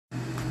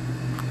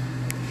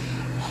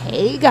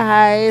Hey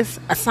guys,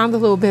 I sound a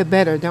little bit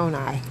better, don't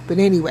I? But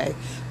anyway,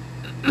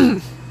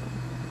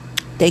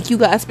 thank you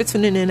guys for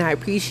tuning in. I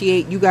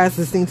appreciate you guys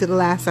listening to the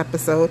last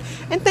episode,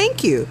 and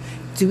thank you.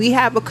 Do we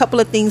have a couple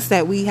of things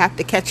that we have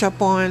to catch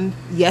up on?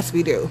 Yes,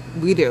 we do.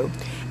 We do.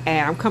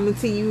 And I'm coming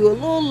to you a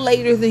little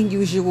later than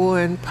usual,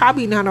 and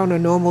probably not on a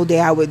normal day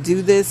I would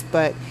do this,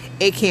 but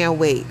it can't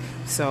wait.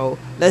 So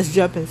let's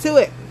jump into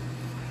it.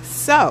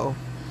 So,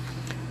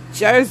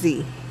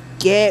 Jersey,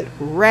 get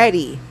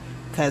ready.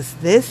 Because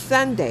this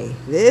Sunday,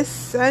 the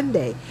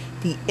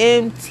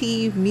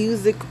MTV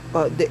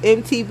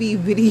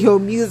Video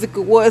Music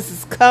Awards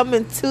is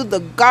coming to the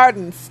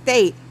Garden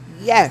State.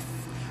 Yes.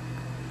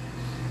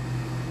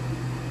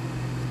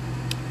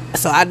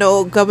 So I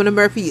know Governor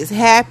Murphy is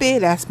happy.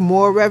 That's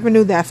more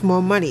revenue. That's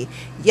more money.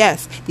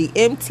 Yes, the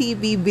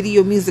MTV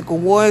Video Music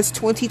Awards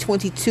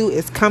 2022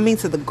 is coming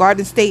to the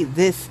Garden State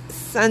this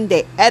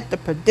Sunday at the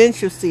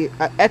Prudential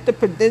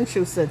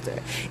Center.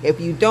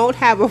 If you don't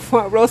have a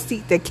front row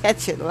seat to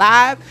catch it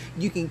live,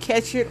 you can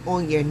catch it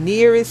on your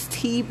nearest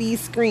TV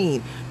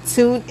screen.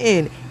 Tune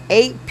in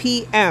 8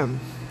 p.m.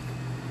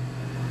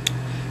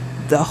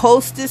 The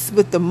hostess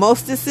with the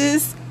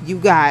mostesses, you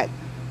got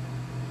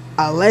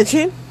a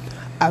legend,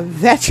 a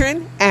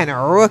veteran, and a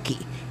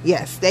rookie.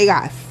 Yes, they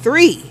got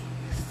three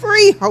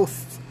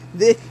hosts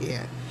this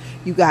year.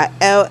 You got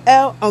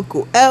LL,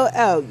 Uncle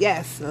LL,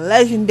 yes,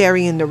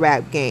 legendary in the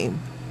rap game.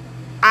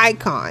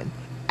 Icon,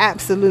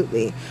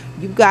 absolutely.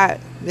 You got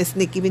Miss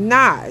Nicki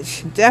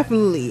Minaj,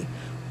 definitely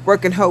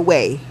working her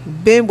way,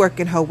 been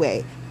working her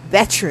way,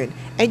 veteran.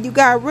 And you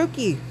got a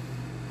rookie,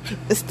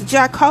 Mr.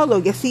 Jack Harlow,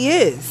 yes he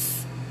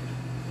is.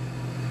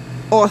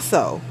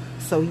 Also,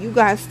 so you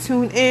guys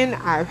tune in.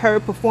 I've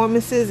heard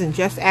performances, and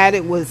just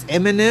added was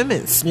Eminem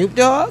and Snoop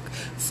Dogg.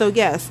 So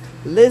yes,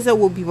 Lizzo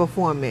will be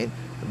performing.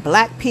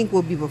 Blackpink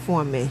will be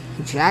performing.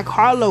 Jack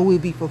Harlow will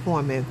be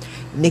performing.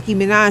 Nicki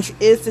Minaj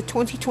is the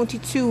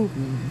 2022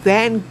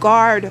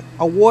 Vanguard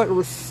Award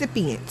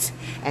recipient,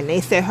 and they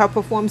said her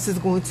performance is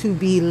going to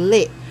be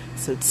lit.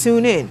 So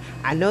tune in.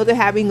 I know they're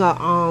having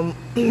a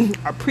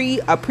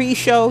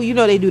pre-show. You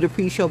know they do the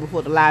pre-show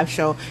before the live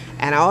show.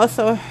 And I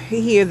also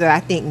hear that I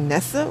think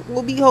Nessa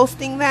will be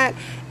hosting that.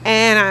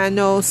 And I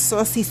know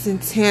Saucy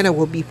Santana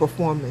will be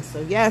performing.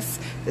 So yes,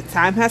 the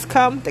time has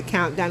come. The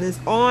countdown is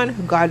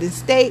on. Garden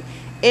State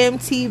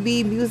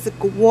MTV Music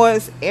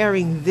Awards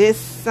airing this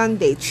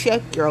Sunday.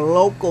 Check your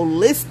local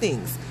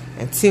listings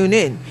and tune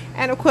in.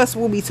 And of course,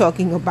 we'll be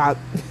talking about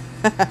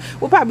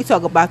we'll probably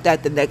talk about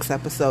that the next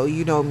episode.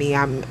 You know me,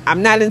 I'm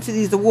not into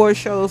these award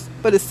shows,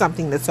 but it's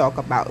something to talk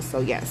about. So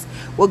yes,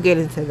 we'll get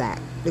into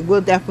that. We'll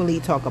definitely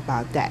talk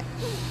about that.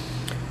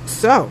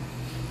 So,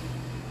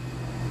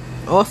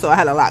 also I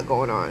had a lot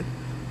going on.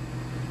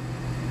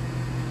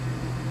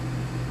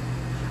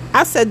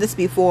 I said this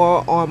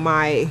before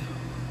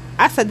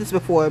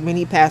in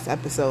many past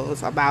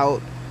episodes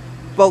about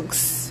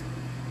folks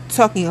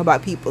talking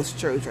about people's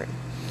children.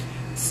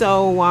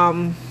 So,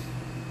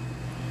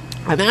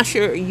 I'm not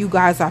sure you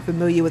guys are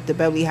familiar with the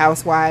Beverly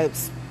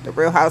Housewives, the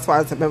Real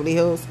Housewives of Beverly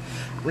Hills.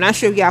 I'm not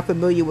sure if y'all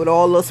familiar with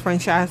all those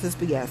franchises,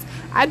 but yes,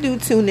 I do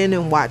tune in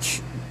and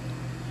watch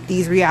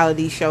these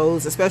reality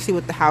shows, especially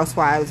with the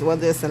Housewives,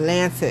 whether it's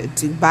Atlanta,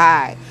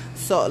 Dubai,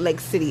 Salt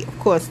Lake City, of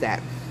course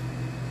that.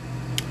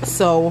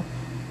 So,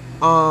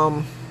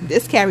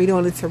 this carried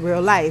on into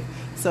real life.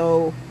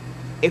 So,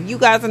 if you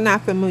guys are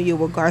not familiar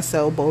with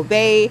Garcelle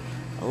Beauvais,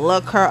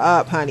 look her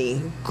up,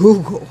 honey.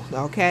 Google,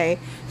 okay?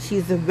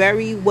 She's a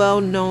very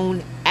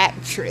well-known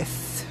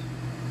actress,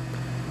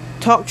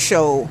 talk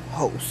show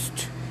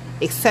host,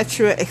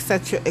 etc.,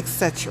 etc.,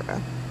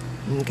 etc.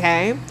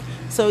 Okay?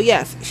 So,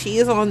 yes, she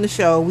is on the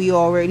show. We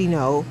already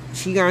know.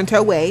 She earned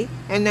her way,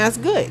 and that's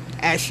good,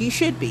 as she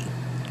should be.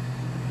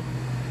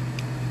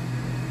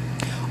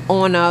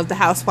 On the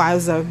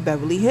Housewives of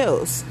Beverly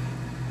Hills.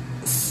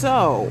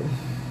 So,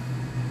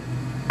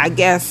 I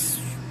guess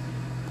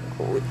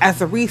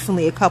as of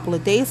recently, a couple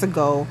of days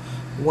ago,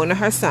 one of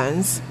her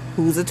sons,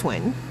 who's a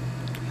twin,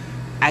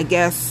 I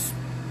guess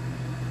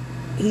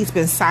he's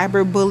been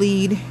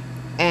cyberbullied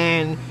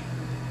and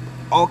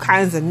all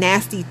kinds of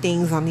nasty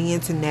things on the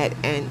internet,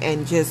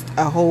 and just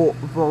a whole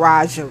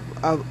barrage of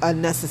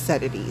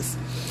unnecessities.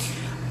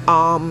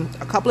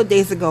 A couple of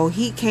days ago,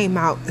 he came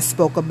out and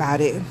spoke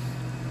about it.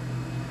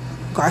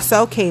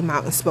 Garcelle came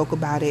out and spoke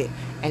about it,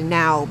 and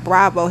now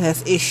Bravo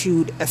has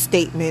issued a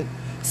statement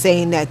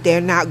saying that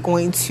they're not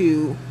going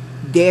to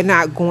deal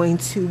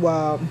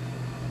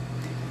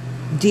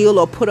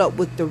or put up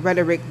with the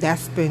rhetoric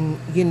that's been,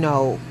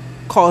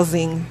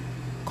 causing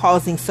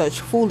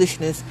such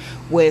foolishness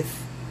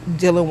with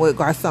dealing with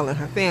Garcelle and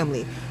her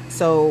family.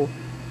 So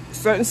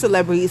certain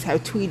celebrities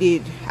have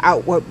tweeted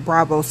out what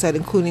Bravo said,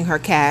 including her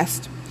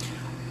cast.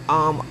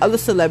 Other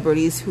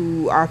celebrities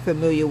who are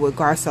familiar with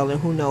Garcelle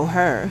and who know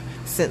her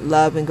sent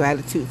love and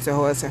gratitude to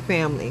her as her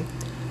family.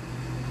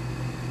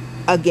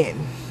 Again,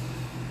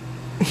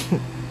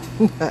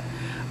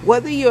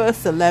 whether you're a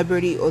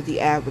celebrity or the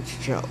average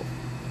Joe,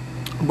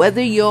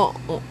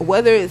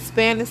 whether it's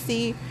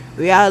fantasy,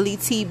 reality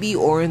TV,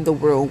 or in the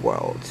real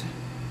world,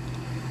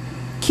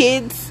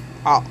 Kids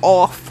are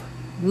off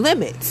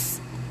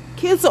limits.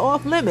 Kids are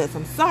off limits.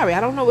 I'm sorry.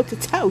 I don't know what to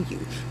tell you.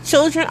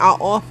 Children are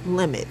off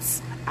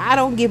limits. I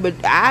don't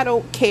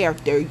care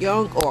if they're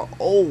young or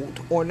old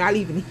or not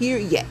even here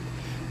yet.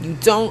 You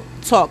don't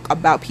talk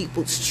about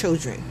people's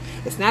children.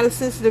 It's not a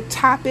sensitive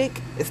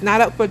topic. It's not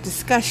up for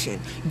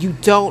discussion. You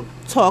don't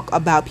talk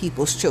about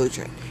people's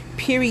children.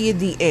 Period.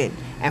 The end.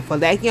 And for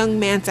that young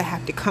man to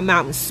have to come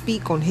out and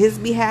speak on his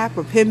behalf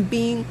of him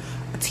being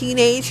a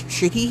teenage,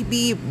 should he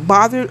be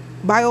bothered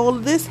by all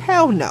of this?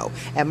 Hell no.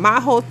 And my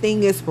whole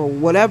thing is, for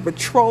whatever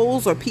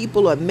trolls or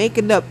people are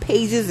making up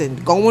pages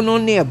and going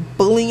on there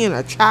bullying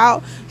a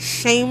child,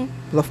 shame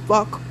the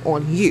fuck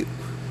on you.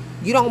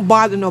 You don't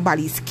bother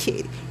nobody's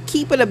kid.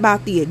 Keep it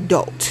about the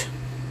adult.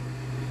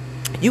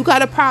 You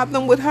got a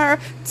problem with her,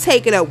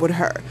 take it up with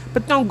her,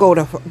 but don't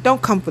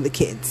come for the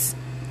kids.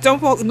 Don't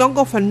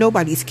go for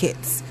nobody's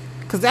kids,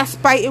 because that's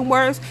fighting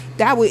words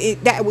that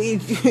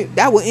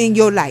will end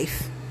your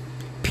life.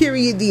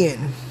 Period. The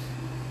end.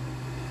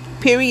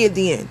 Period.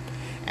 The end.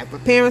 And for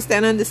parents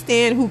that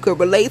understand, who could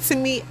relate to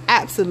me,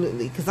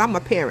 absolutely, because I'm a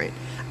parent.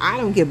 I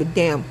don't give a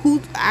damn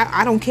who.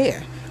 I don't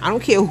care. I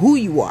don't care who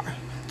you are.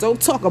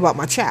 Don't talk about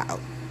my child.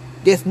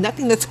 There's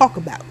nothing to talk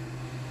about.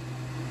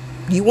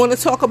 You want to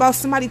talk about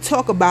somebody,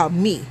 talk about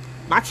me.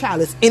 My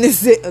child is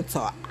innocent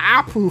until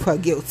I prove her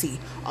guilty.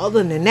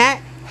 Other than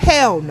that,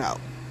 hell no.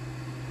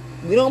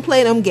 We don't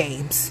play them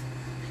games.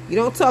 You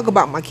don't talk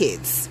about my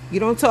kids.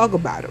 You don't talk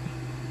about them.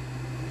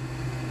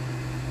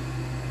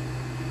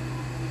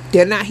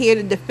 They're not here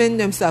to defend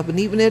themselves. And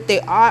even if they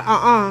are,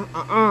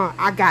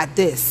 I got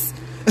this.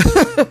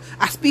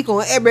 I speak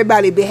on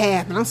everybody's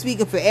behalf, and I'm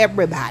speaking for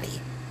everybody.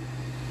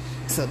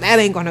 So that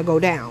ain't gonna go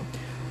down.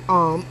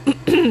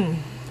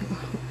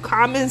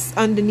 Comments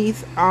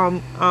underneath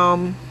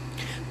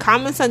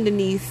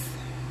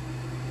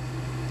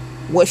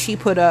what she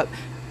put up,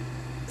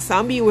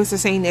 some viewers are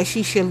saying that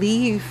she should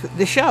leave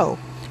the show.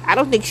 I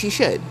don't think she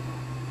should.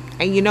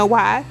 And you know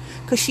why?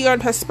 Because she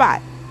earned her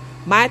spot.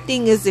 My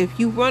thing is, if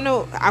you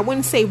I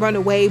wouldn't say run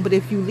away, but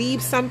if you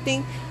leave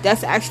something,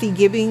 that's actually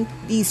giving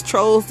these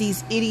trolls,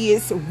 these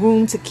idiots,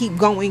 room to keep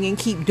going and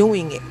keep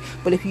doing it.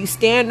 But if you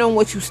stand on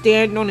what you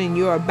stand on and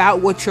you're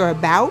about what you're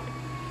about,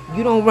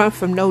 you don't run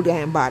from no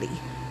damn body.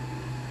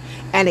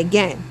 And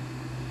again,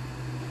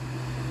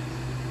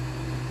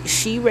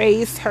 she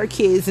raised her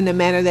kids in the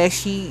manner that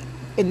she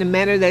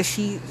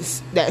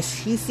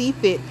see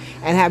fit,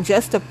 and have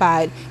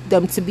justified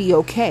them to be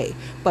okay.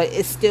 But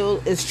it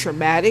still is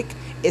traumatic.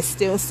 It's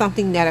still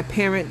something that a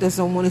parent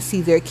doesn't want to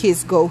see their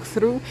kids go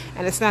through.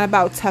 And it's not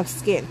about tough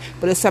skin,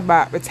 but it's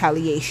about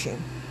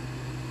retaliation.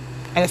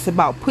 And it's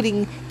about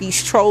putting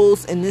these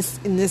trolls in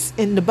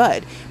the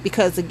bud.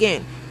 Because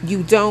again,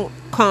 you don't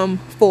come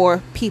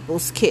for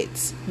people's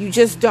kids. You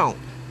just don't.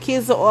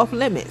 Kids are off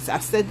limits.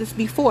 I've said this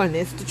before, and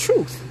it's the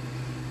truth.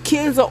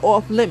 Kids are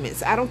off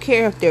limits. I don't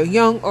care if they're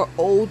young or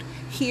old,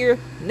 here,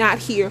 not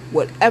here,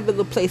 whatever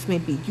the place may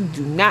be. You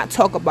do not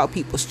talk about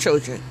people's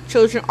children.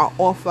 Children are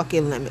off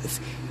fucking limits.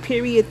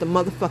 Period. The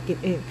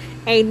motherfucking end.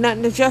 Ain't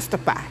nothing to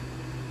justify.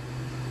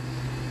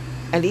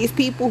 And these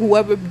people,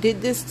 whoever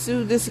did this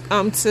to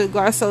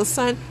Garcelle's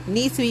son,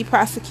 needs to be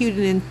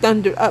prosecuted and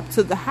thundered up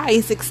to the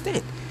highest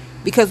extent,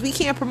 because we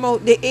can't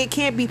promote it. It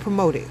can't be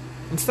promoted.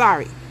 I'm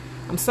sorry.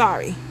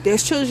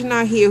 There's children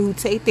out here who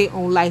take their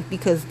own life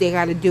because they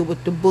got to deal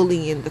with the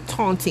bullying, the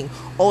taunting,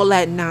 all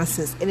that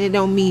nonsense, and it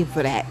don't mean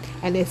for that,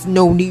 and there's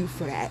no need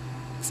for that.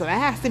 So that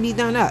has to be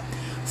done up.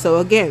 So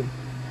again,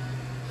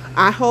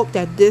 I hope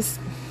that this,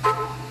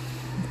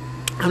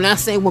 I'm not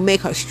saying will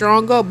make her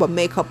stronger, but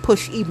make her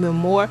push even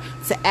more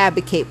to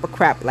advocate for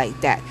crap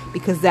like that,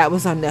 because that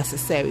was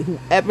unnecessary.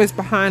 Whoever's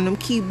behind them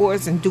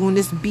keyboards and doing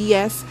this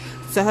BS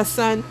to her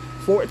son,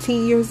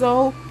 14 years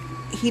old,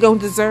 he don't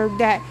deserve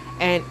that,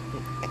 and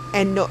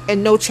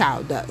no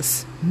child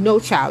does. No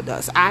child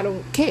does. I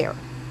don't care,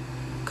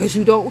 because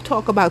you don't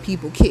talk about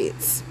people's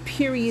kids.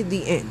 Period.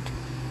 The end.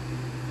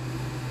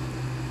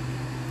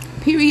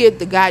 Period.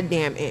 The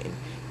goddamn end.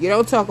 You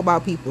don't talk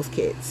about people's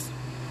kids.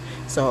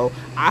 So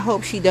I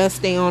hope she does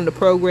stay on the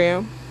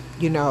program.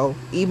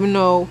 Even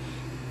though,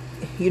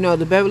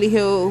 the Beverly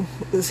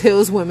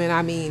Hills women,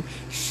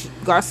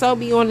 Garcelle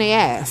be on their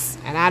ass,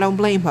 and I don't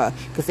blame her,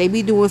 because they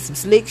be doing some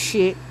slick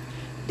shit.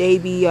 They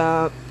be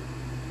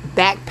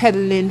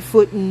backpedaling,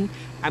 footing.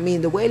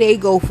 The way they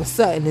go for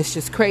Sutton is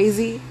just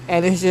crazy,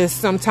 and it's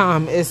just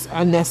sometimes it's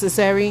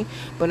unnecessary.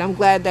 But I'm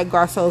glad that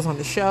Garcelle's on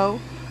the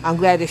show. I'm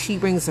glad that she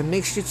brings a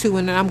mixture to it,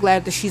 and I'm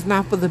glad that she's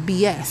not for the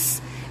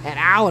BS. And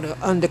I would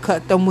have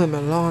undercut them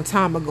women a long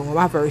time ago on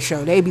my first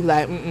show. They'd be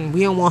like,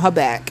 we don't want her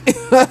back.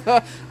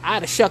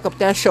 I'd have shuck up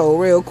that show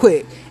real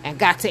quick and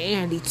got to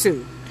Andy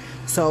too.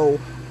 So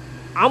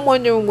I'm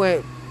wondering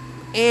what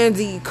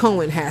Andy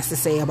Cohen has to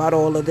say about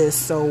all of this.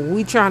 So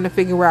we trying to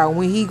figure out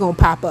when he gonna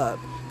pop up,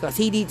 because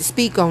he need to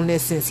speak on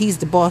this since he's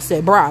the boss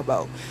at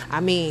Bravo.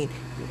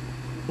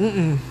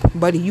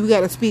 Buddy, you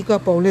gotta speak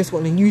up on this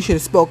one, and you should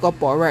have spoke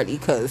up already,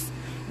 because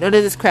none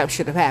of this crap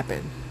should have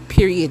happened. Period.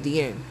 Period.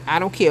 The end. I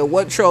don't care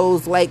what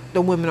trolls like the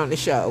women on the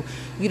show.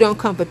 You don't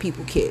come for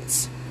people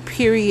kids.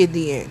 Period.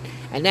 The end.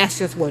 And that's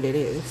just what it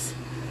is.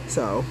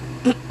 So,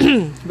 but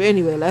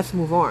anyway, let's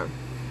move on.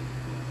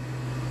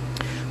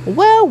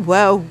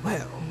 Well.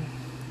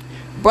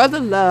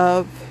 Brother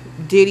Love,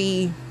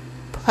 Diddy,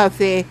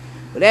 Puffy,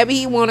 whatever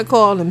he want to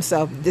call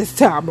himself this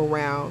time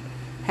around,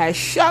 has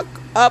shook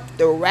up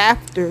the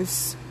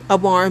rafters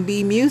of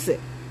R&B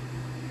music.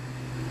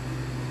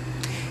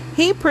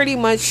 He pretty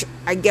much,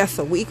 I guess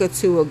a week or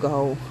two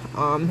ago,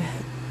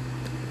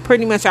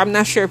 pretty much, I'm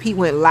not sure if he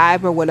went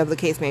live or whatever the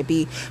case may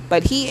be,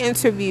 but he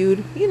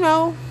interviewed,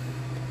 the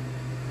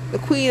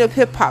queen of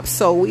hip-hop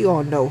soul. We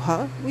all know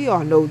her. We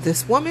all know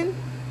this woman,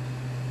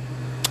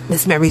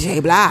 Miss Mary J.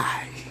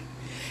 Blige.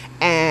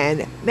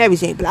 And Mary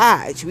J.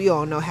 Blige, we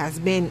all know, has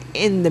been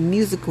in the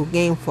musical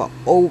game for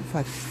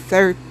over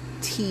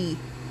 30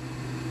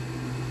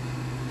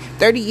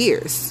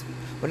 years.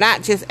 Well,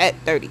 not just at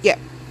 30. Yeah.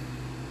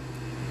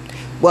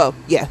 Well,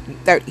 yeah,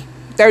 30.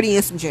 30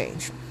 and some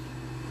change.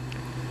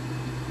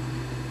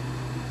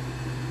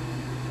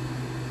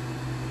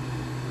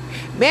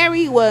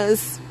 Mary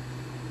was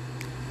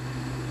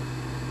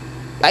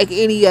like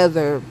any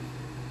other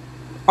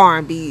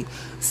R&B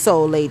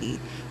soul lady.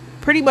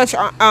 Pretty much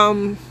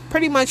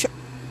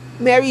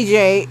Mary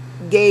J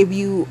gave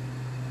you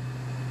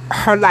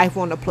her life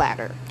on a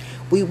platter.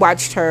 We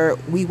watched her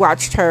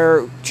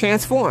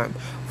transform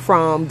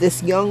from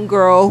this young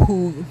girl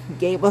who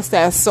gave us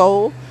that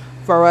soul,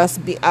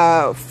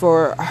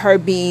 for her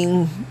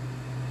being,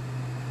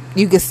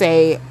 you could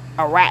say,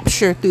 a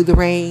rapture through the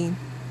rain,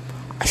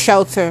 a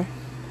shoulder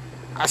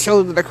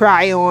to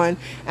cry on,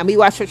 and we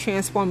watch her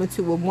transform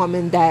into a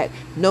woman that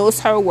knows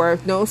her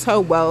worth, knows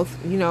her wealth.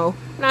 I'm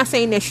not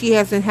saying that she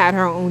hasn't had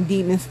her own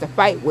demons to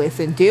fight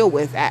with and deal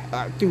with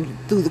through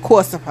the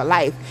course of her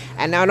life.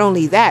 And not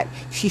only that,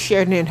 she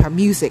shared it in her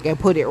music and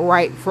put it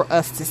right for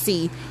us to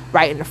see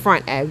right in the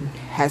front, and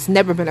has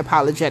never been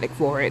apologetic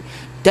for it,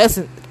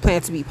 doesn't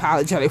plan to be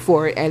apologetic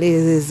for it, and it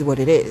is what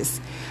it is.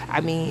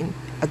 I mean,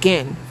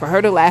 again, for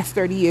her to last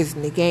 30 years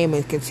in the game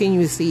and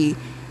continuously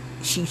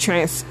she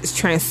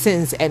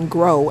transcends and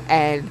grow,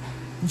 and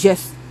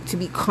just to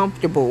be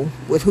comfortable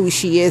with who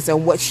she is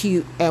and what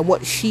she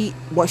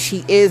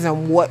is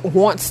and what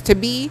wants to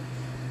be,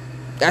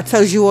 that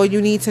tells you all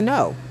you need to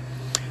know.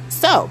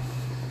 So,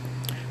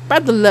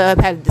 Brother Love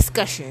had a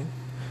discussion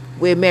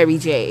with Mary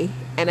J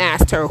and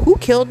asked her, who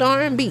killed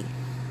R&B?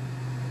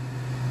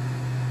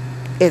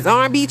 Is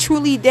R&B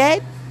truly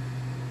dead?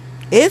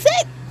 Is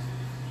it?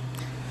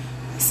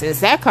 Since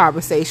that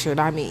conversation,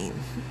 I mean,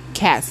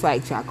 cats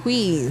like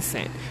Jacquees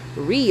and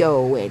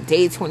Rio and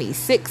Day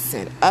 26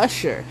 and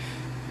Usher.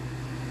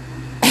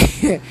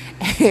 And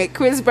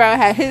Chris Brown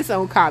had his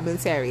own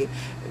commentary.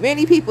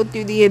 Many people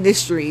through the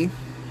industry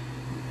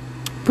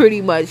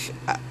pretty much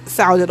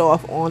sounded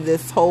off on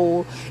this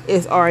whole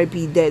is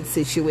R&B dead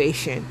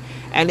situation.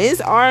 And is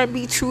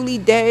R&B truly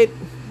dead?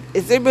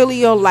 Is it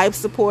really on life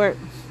support?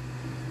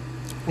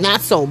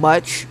 Not so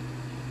much.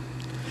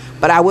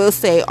 But I will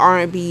say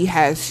R&B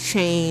has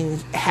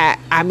changed. I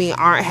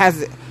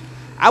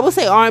would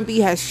say R&B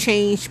has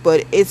changed,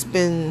 but it's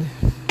been,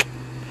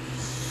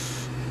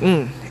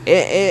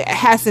 it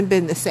hasn't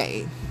been the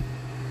same.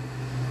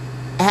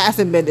 It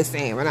hasn't been the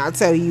same, and I'll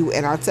tell you,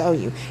 it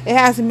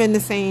hasn't been the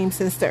same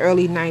since the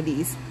early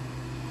 90s,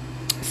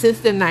 since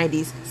the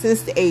 90s,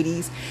 since the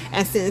 80s,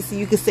 and since,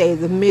 you could say,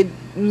 the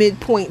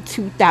midpoint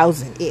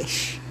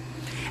 2000-ish.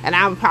 And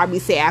I would probably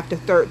say after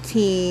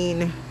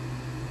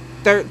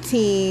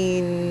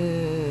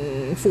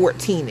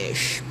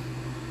 14-ish.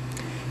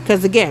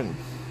 Because again,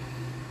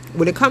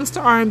 when it comes to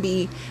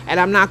R&B,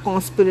 and I'm not going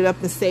to split it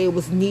up and say it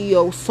was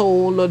neo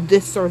soul or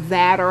this or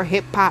that or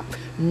hip hop.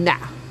 Nah.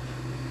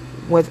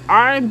 With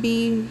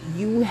R&B,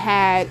 you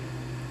had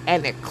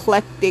an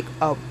eclectic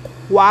of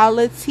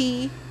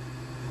quality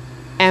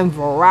and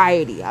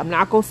variety. I'm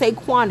not going to say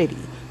quantity.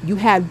 You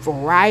had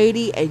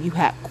variety and you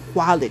had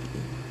quality.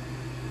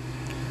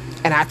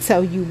 And I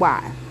tell you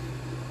why.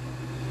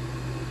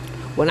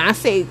 When I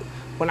say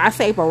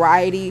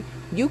variety,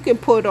 you can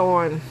put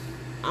on,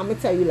 I'm going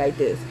to tell you like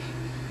this.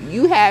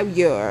 You have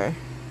your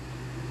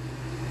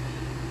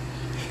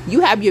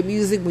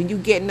music when you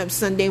getting up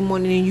Sunday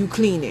morning and you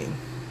cleaning,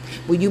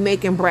 when you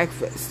making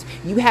breakfast.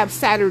 You have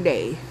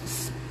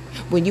Saturdays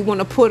when you want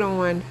to put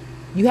on,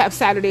 this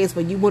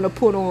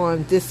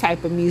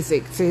type of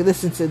music to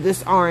listen to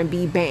this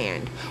R&B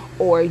band,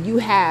 or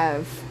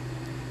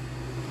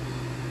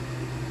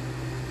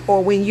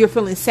when you're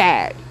feeling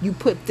sad, you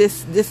put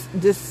this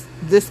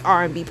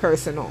R&B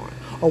person on,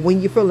 or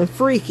when you're feeling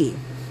freaky,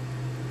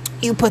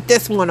 you put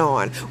this one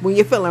on. When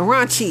you're feeling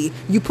raunchy,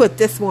 you put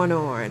this one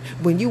on.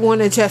 When you want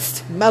to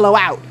just mellow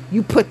out,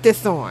 you put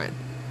this on.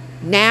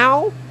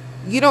 Now,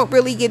 you don't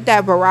really get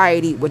that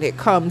variety when it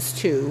comes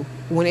to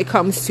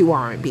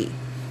R&B.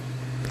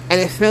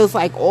 And it feels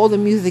like all the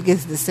music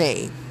is the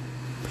same.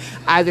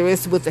 Either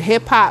it's with the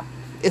hip hop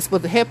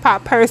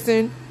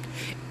person,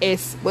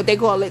 it's what they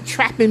call it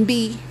trap and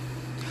B,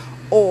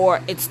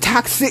 or it's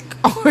toxic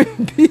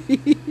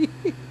R&B.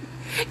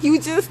 You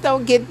just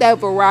don't get that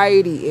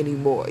variety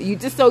anymore. You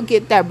just don't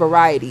get that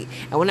variety.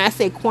 And when I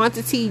say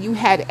quantity, you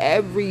had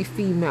every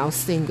female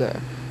singer.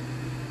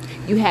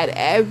 You had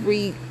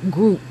every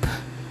group,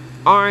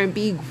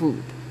 R&B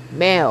group,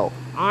 male,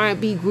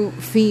 R&B group,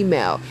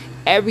 female,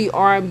 every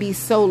R&B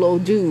solo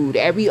dude,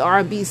 every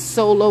R&B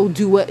solo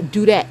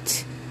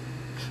dudette.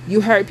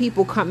 You heard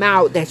people come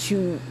out that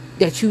you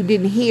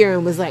didn't hear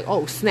and was like,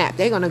 oh snap,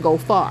 they're gonna go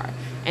far,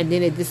 and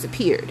then it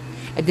disappeared.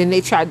 And then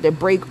they tried to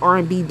break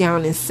R&B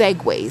down in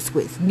segues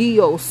with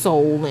neo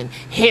soul and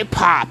hip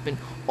hop and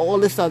all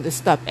this other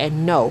stuff.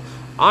 And no,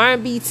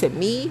 R&B to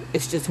me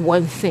is just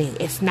one thing.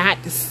 It's not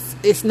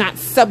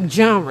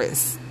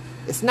subgenres.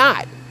 It's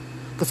not.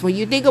 Because when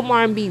you think of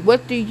R&B,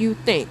 what do you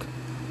think?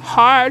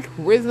 Hard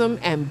rhythm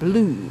and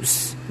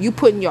blues. You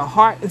putting your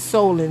heart and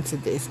soul into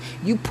this.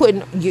 You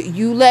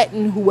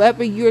letting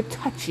whoever you're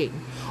touching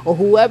or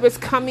whoever's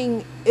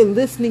coming and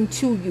listening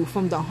to you,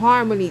 from the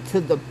harmony to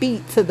the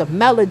beat to the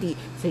melody,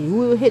 so you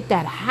will hit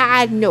that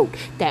high note,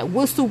 that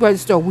whistle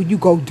register when you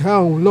go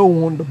down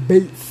low on the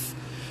bass.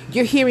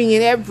 You're hearing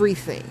it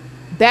everything.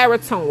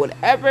 Baritone,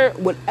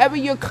 whatever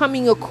you're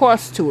coming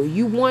across to,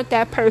 you want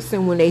that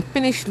person, when they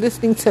finish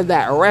listening to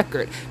that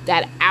record,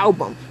 that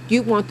album,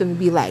 you want them to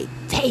be like,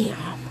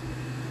 damn.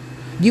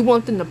 You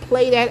want them to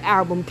play that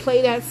album,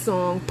 play that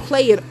song,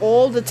 play it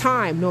all the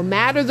time, no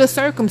matter the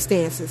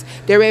circumstances.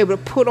 They're able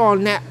to put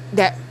on that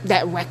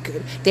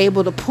record. They're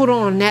able to put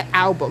on that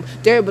album.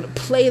 They're able to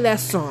play that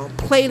song,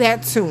 play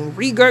that tune,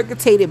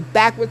 regurgitate it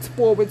backwards,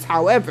 forwards,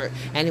 however.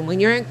 And when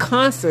you're in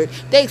concert,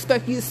 they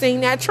expect you to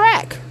sing that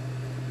track.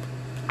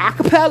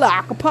 Acapella,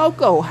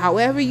 acapulco,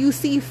 however you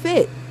see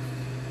fit.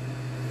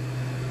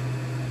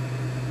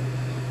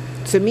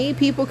 To me,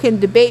 people can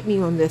debate me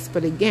on this,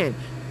 but again,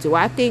 do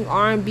I think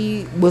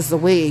R&B was the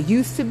way it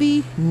used to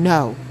be?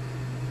 No.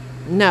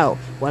 No.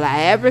 Will I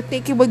ever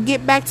think it would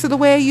get back to the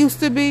way it used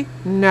to be?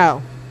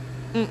 No.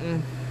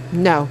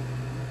 No.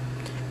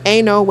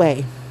 Ain't no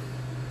way.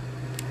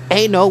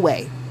 Ain't no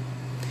way.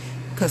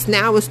 Because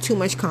now it's too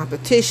much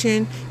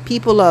competition.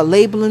 People are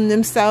labeling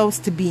themselves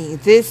to being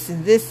this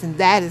and this and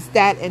that is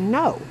that. And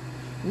no.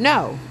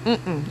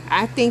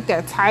 I think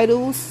that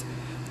titles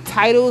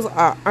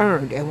are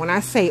earned. And when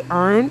I say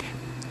earned,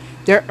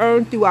 they're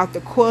earned throughout the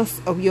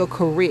course of your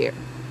career.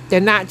 They're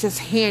not just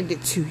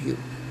handed to you.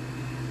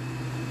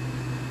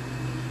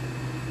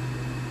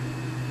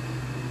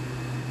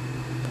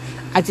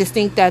 I just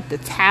think that the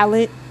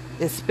talent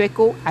is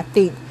fickle. I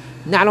think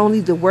not only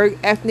the work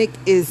ethic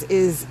is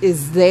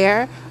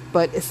there,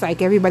 but it's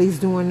like everybody's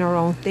doing their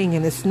own thing,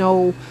 and it's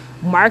no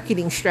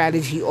marketing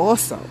strategy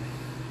also.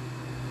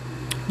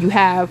 They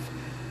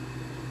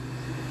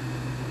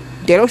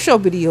don't show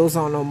videos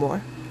on no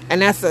more.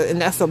 And that's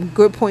a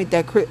good point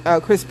that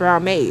Chris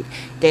Brown made.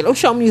 They don't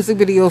show music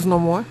videos no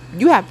more.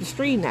 You have to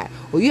stream that,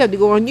 or you have to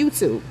go on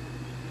YouTube.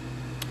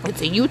 And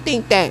so you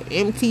think that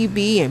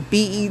MTV and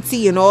BET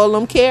and all of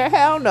them care?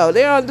 Hell no.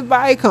 They're on the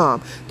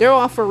Viacom. They're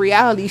all for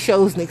reality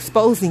shows and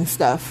exposing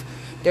stuff.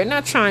 They're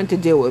not trying to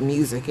deal with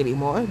music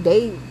anymore.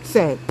 They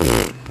said,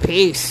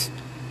 peace.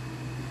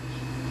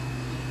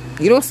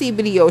 You don't see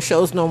video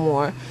shows no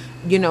more,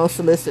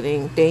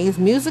 soliciting things.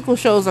 Musical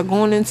shows are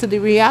going into the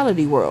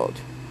reality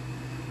world.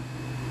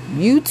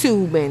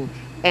 YouTube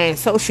and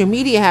social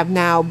media have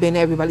now been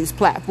everybody's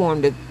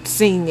platform to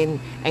sing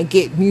and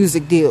get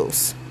music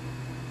deals.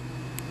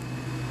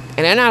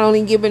 And they're not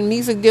only giving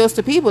music deals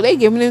to people, they're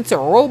giving it to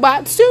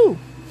robots too.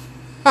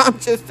 I'm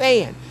just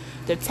saying.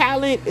 The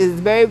talent is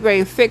very,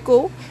 very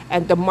fickle,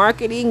 and the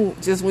marketing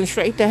just went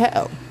straight to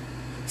hell.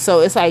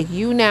 So it's like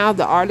you now,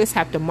 the artist,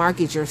 have to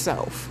market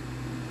yourself.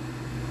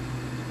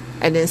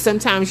 And then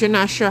sometimes you're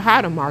not sure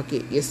how to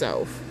market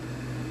yourself.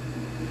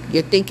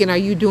 You're thinking, are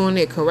you doing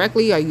it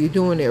correctly? Are you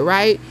doing it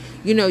right?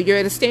 You're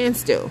at a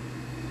standstill.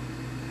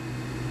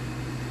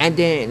 And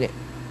then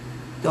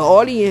the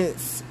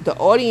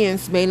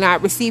audience may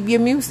not receive your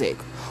music.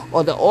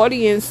 Or the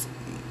audience,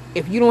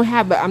 if you don't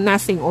have, I'm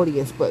not saying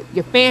audience, but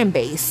your fan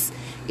base.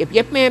 If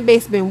your fan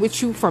base been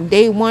with you from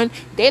day one,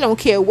 they don't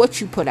care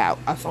what you put out,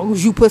 as long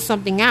as you put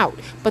something out.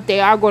 But they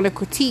are going to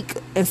critique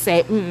and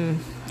say,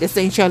 this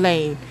ain't your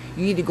lane.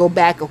 You need to go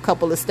back a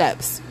couple of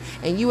steps.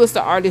 And you as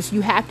the artist,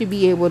 you have to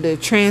be able to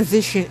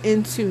transition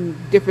into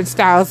different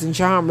styles and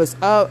genres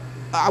of,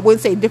 I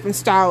wouldn't say different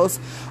styles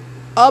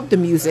of the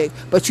music,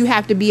 but you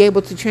have to be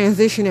able to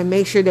transition and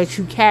make sure that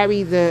you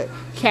carry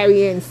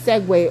and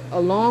segue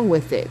along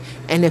with it.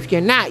 And if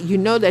you're not, you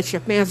know that your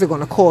fans are going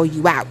to call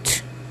you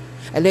out.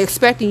 And they're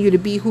expecting you to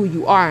be who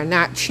you are and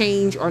not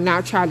change or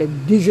not try to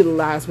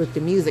digitalize with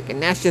the music.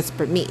 And that's just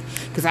for me.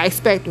 Because I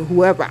expect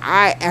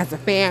as a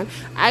fan,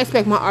 I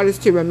expect my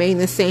artists to remain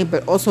the same,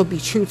 but also be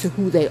true to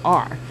who they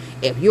are.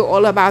 If you're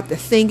all about the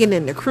singing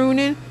and the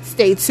crooning,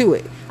 stay to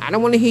it. I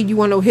don't want to hear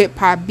you on no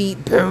hip-hop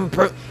beat, boom,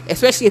 boom,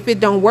 especially if it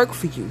don't work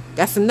for you.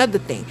 That's another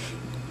thing.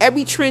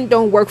 Every trend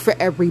don't work for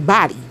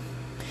everybody.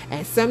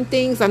 And some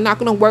things are not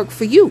going to work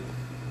for you.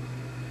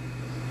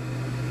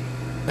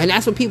 And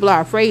that's what people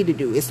are afraid to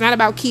do. It's not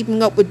about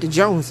keeping up with the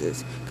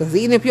Joneses. Because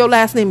even if your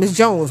last name is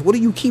Jones, what are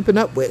you keeping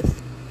up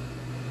with?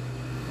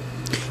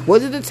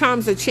 Whether the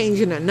times are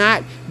changing or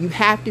not, you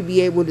have to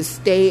be able to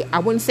stay. I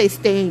wouldn't say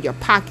stay in your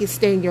pocket,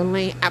 stay in your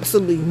lane.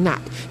 Absolutely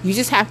not. You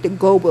just have to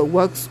go with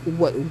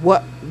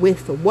what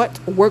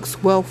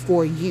works well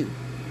for you.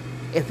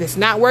 If it's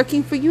not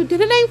working for you,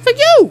 then it ain't for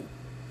you,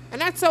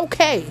 and that's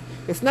okay.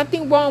 There's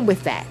nothing wrong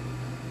with that.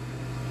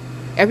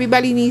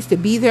 Everybody needs to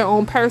be their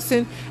own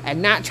person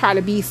and not try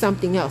to be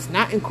something else.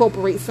 Not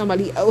incorporate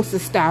somebody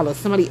else's style or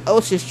somebody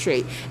else's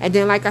trait. And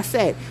then, like I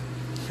said,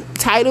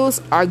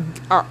 titles are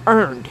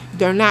earned.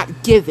 They're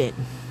not given.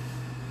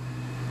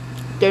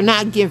 They're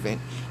not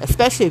given.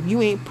 Especially if you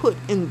ain't put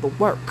in the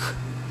work.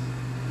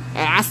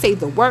 And I say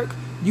the work,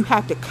 you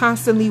have to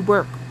constantly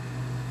work.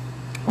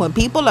 When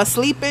people are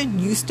sleeping,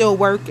 you still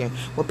working.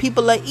 When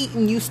people are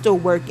eating, you still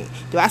working.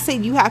 Do I say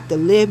you have to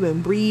live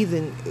and breathe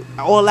and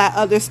all that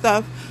other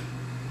stuff?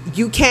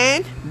 You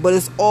can, but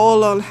it's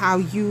all on how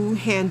you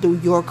handle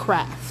your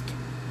craft.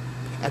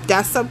 If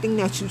that's something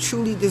that you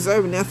truly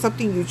deserve and that's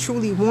something you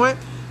truly want,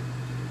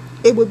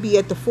 it would be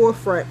at the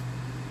forefront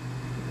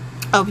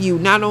of you,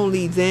 not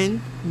only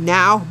then,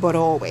 now, but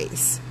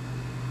always.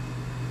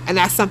 And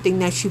that's something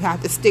that you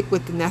have to stick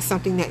with, and that's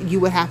something that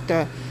you would have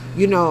to,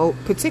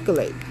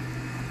 particulate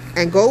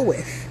and go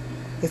with.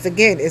 Because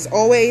again, it's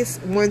always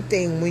one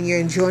thing when you're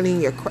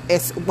enjoying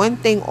it's one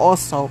thing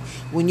also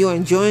when you're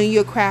enjoying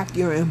your craft,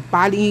 you're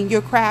embodying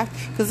your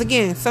craft. Because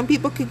again, some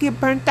people could get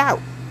burnt out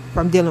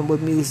from dealing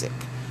with music.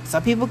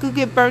 Some people could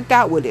get burnt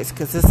out with this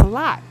because it's a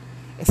lot.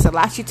 It's a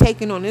lot you're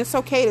taking on. It's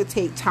okay to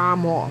take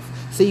time off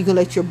so you can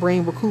let your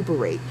brain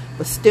recuperate.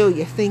 But still,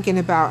 you're thinking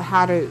about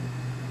how to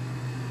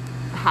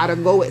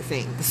go with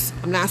things.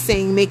 I'm not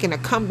saying making a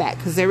comeback,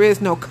 because there is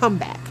no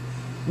comeback.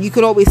 You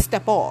could always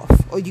step off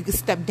or you could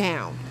step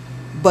down.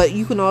 But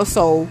you can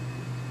also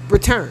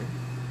return.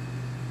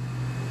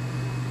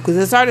 Because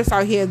there's artists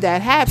out here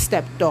that have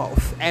stepped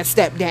off and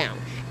stepped down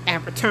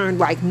and returned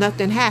like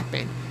nothing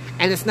happened.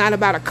 And it's not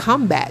about a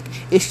comeback.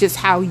 It's just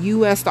how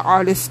you as the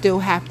artist still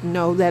have to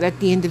know that at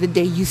the end of the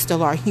day, you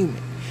still are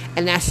human.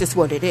 And that's just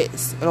what it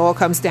is. It all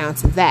comes down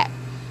to that.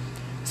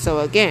 So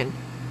again,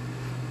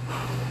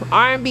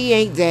 R&B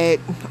ain't dead.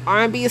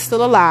 R&B is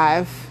still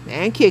alive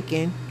and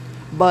kicking.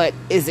 But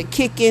is it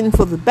kicking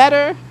for the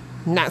better?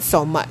 Not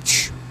so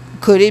much.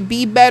 Could it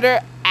be better?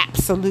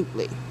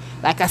 Absolutely.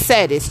 Like I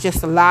said, it's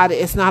not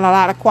a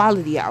lot of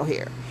quality out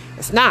here.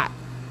 It's not.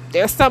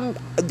 There's some,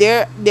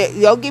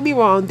 don't get me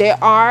wrong, there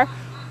are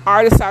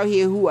artists out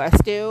here who are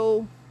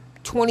still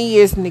 20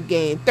 years in the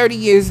game, 30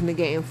 years in the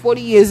game, 40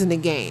 years in the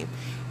game.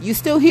 You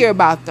still hear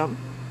about them.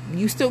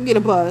 You still get a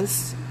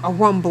buzz, a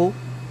rumble.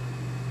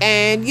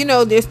 And,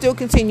 they're still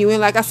continuing.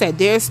 Like I said,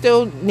 there's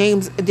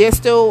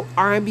still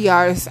R&B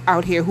artists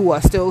out here who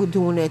are still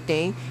doing their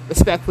thing,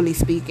 respectfully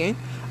speaking.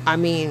 I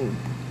mean,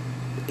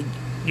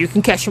 you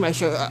can catch them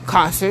at your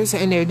concerts,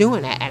 and they're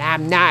doing that. And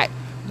I'm not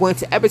going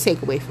to ever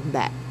take away from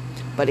that.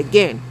 But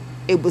again,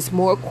 it was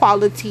more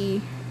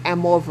quality and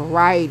more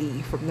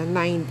variety from the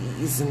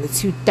 90s and the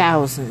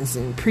 2000s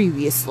and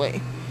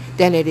previously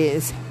than it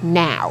is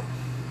now.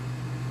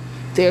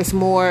 There was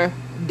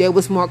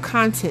more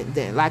content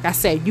then. Like I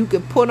said, you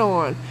could put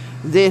on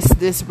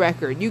this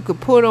record. You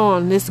could put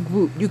on this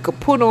group. You could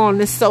put on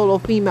this solo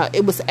female.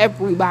 It was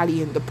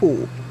everybody in the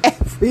pool.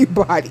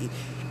 Everybody.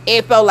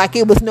 It felt like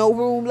it was no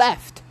room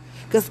left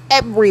because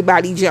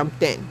everybody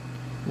jumped in.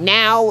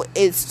 Now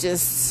it's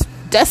just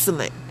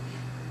desolate.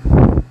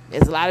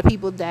 There's a lot of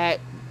people a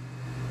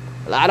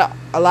lot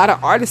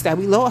of artists that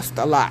we lost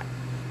a lot.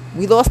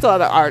 We lost a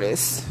lot of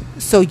artists.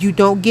 So you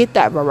don't get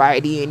that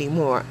variety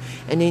anymore.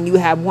 And then you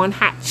have one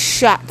hot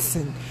shots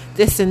and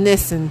this,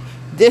 and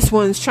this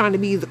one's trying to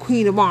be the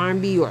queen of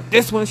R&B, or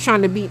this one's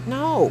trying to be...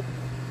 No.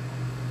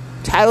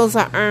 Titles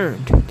are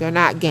earned. They're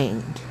not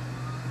gained.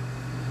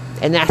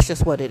 And that's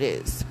just what it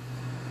is.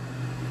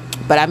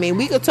 But I mean,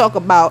 we could talk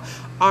about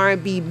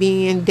R&B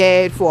being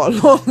dead for a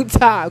long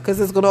time, because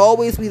it's going to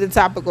always be the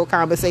topic of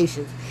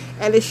conversations.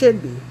 And it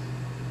should be.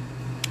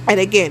 And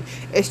again,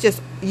 it's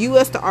just you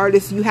as the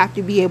artist, you have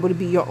to be able to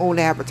be your own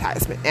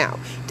advertisement now.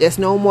 There's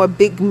no more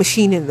big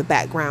machine in the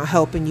background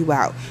helping you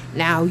out.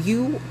 Now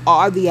you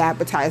are the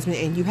advertisement,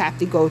 and you have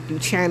to go through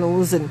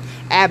channels and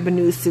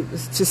avenues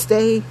to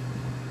stay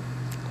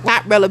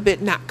not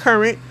relevant, not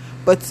current,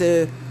 but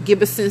to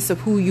give a sense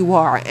of who you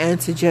are,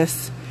 and to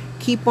just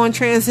keep on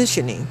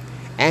transitioning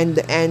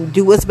and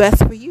do what's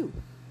best for you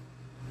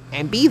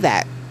and be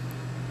that.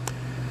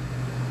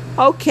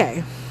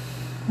 Okay.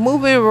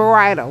 Moving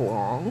right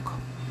along.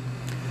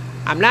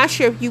 I'm not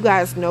sure if you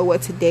guys know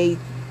what today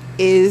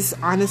is.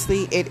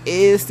 Honestly, it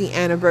is the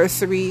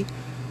anniversary.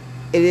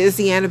 It is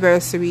the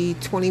anniversary.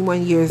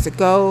 21 years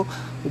ago,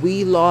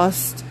 we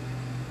lost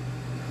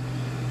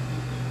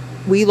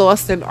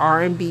an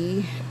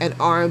R&B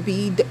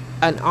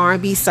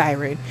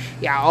siren.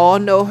 Y'all all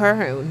know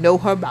her, and know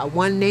her by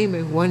one name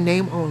and one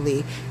name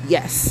only.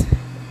 Yes,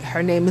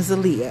 her name is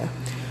Aaliyah.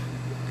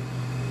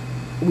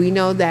 We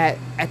know that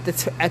at the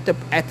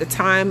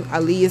time,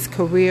 Aaliyah's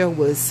career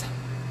was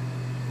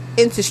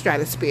into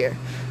stratosphere,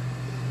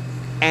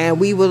 and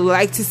we would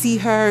like to see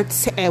her,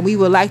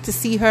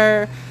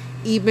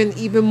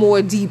 even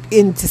more deep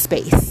into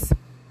space.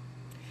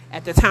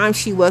 At the time,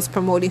 she was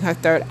promoting her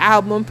third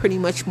album, Pretty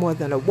Much More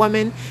Than a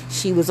Woman.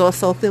 She was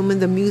also filming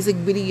the music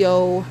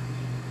video.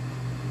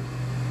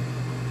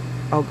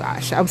 Oh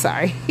gosh, I'm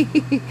sorry.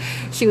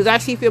 She was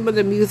actually filming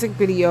the music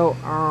video,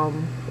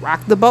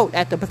 Rock the Boat,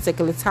 at the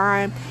particular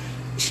time.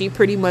 She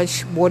pretty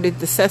much boarded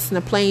the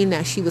Cessna plane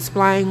that she was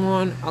flying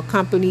on,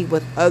 accompanied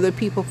with other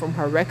people from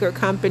her record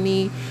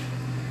company.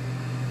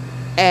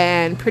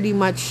 And pretty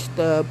much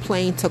the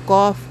plane took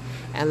off,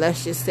 and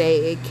let's just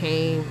say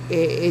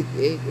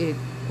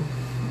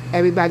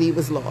everybody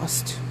was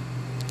lost.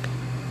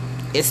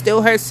 It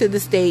still hurts to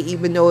this day,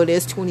 even though it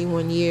is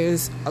 21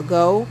 years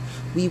ago.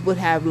 We would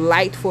have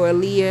liked for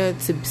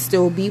Aaliyah to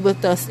still be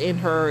with us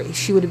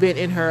she would have been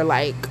in her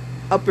like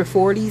upper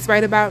 40s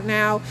right about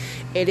now.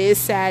 It is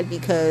sad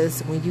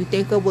because when you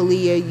think of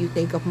Aaliyah, you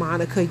think of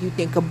Monica, you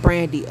think of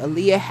Brandy.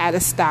 Aaliyah had a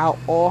style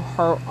all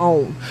her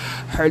own.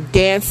 Her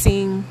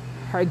dancing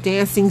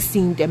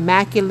seemed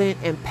immaculate,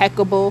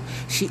 impeccable.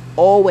 She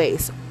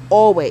always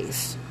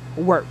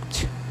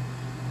worked.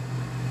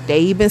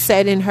 They even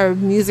said in her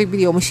music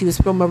video when she was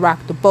filming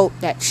Rock the Boat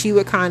that she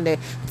would kind of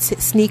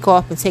sneak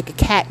off and take a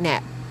cat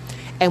nap.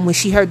 And when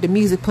she heard the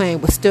music playing,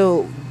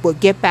 would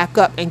get back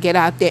up and get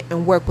out there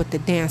and work with the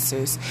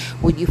dancers.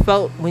 When you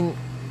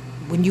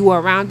were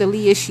around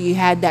Aaliyah, she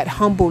had that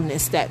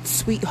humbleness, that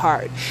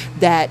sweetheart,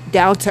 that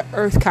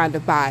down-to-earth kind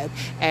of vibe.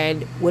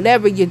 And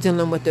whenever you're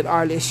dealing with an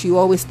artist, you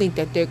always think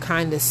that they're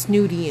kind of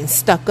snooty and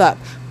stuck up.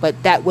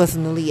 But that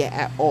wasn't Aaliyah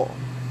at all.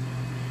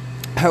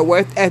 Her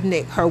work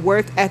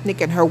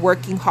ethic and her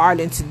working hard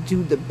and to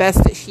do the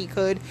best that she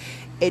could,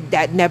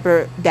 that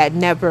never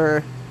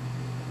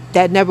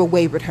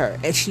wavered her,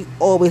 and she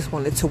always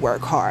wanted to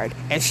work hard,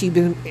 and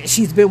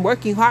she's been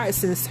working hard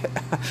since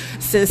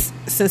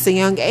a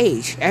young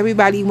age.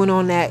 Everybody went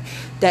on that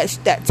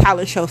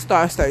talent show,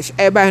 Star Search.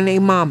 Everybody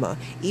named Mama.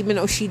 Even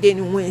though she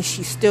didn't win,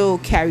 she still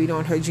carried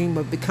on her dream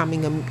of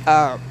becoming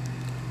a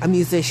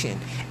musician,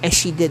 and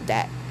she did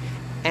that.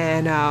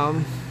 And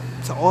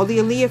to all the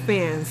Aaliyah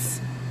fans,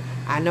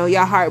 I know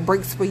your heart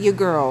breaks for your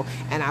girl,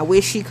 and I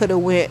wish she could have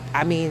went.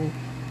 I mean,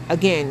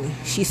 again,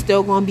 she's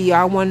still gonna be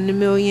our 1 in a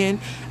million.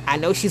 I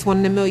know she's 1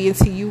 in a million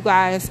to you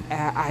guys.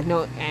 I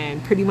know,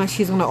 and pretty much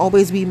she's gonna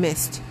always be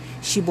missed.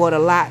 She brought a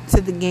lot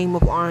to the game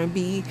of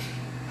R&B.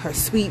 Her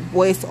sweet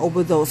voice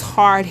over those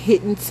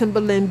hard-hitting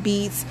Timbaland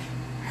beats,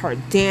 her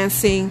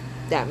dancing,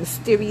 that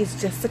mysterious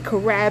Jessica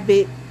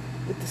Rabbit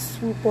with the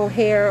swoop of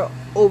hair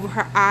over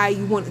her eye.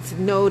 You wanted to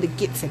know to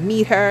get to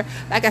meet her.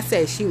 Like I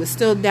said, she was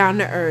still down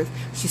to earth.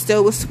 She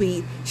still was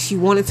sweet. She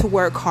wanted to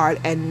work hard,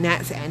 and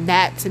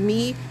that to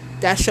me,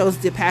 that shows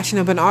the passion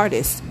of an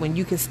artist, when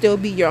you can still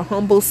be your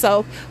humble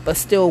self but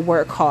still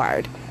work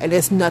hard, and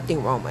there's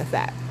nothing wrong with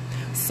that.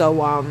 So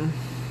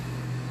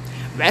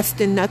rest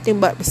in nothing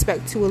but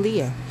respect to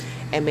Aaliyah,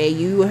 and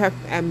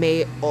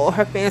may all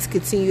her fans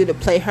continue to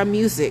play her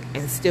music,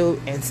 and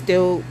she's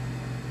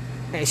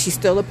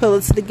still a pillar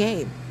to the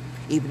game,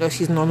 even though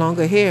she's no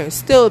longer here.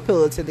 Still a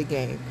pillar to the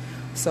game.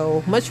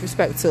 So much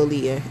respect to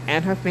Aaliyah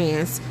and her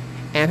fans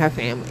and her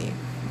family,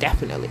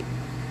 definitely.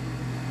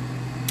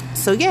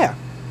 So yeah.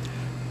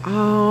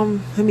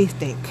 Let me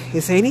think.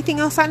 Is there anything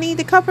else I need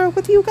to cover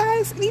with you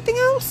guys? Anything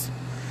else?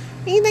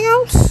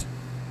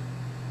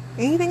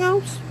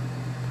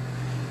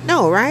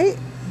 No, right?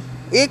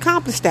 We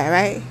accomplished that,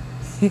 right?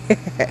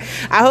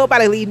 I hope I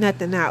didn't leave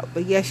nothing out.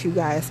 But yes, you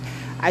guys,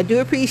 I do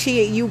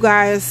appreciate you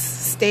guys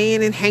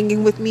staying and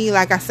hanging with me.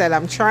 Like I said,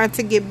 I'm trying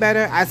to get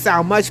better. I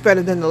sound much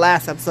better than the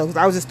last episode, because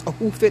I was just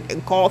hoofing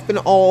and coughing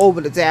all over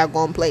the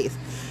daggone place.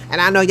 And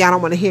I know y'all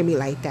don't want to hear me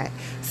like that.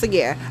 So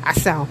yeah, I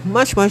sound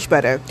much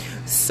better.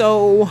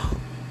 So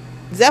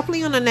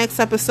definitely on the next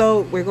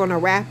episode, we're going to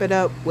wrap it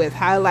up with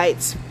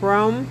highlights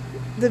from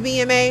the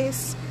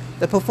VMAs,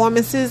 the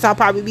performances I'll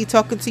probably be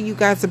talking to you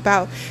guys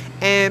about,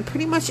 and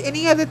pretty much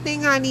any other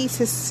thing I need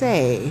to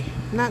say.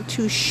 Not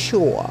too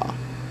sure,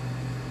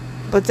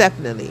 but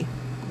definitely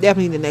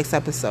the next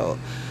episode.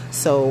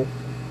 So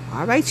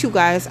all right, you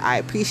guys, I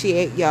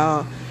appreciate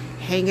y'all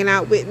hanging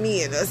out with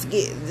me and us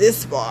getting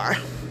this far,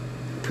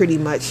 pretty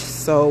much.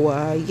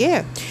 So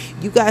yeah,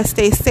 you guys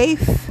stay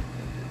safe.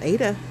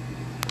 Later.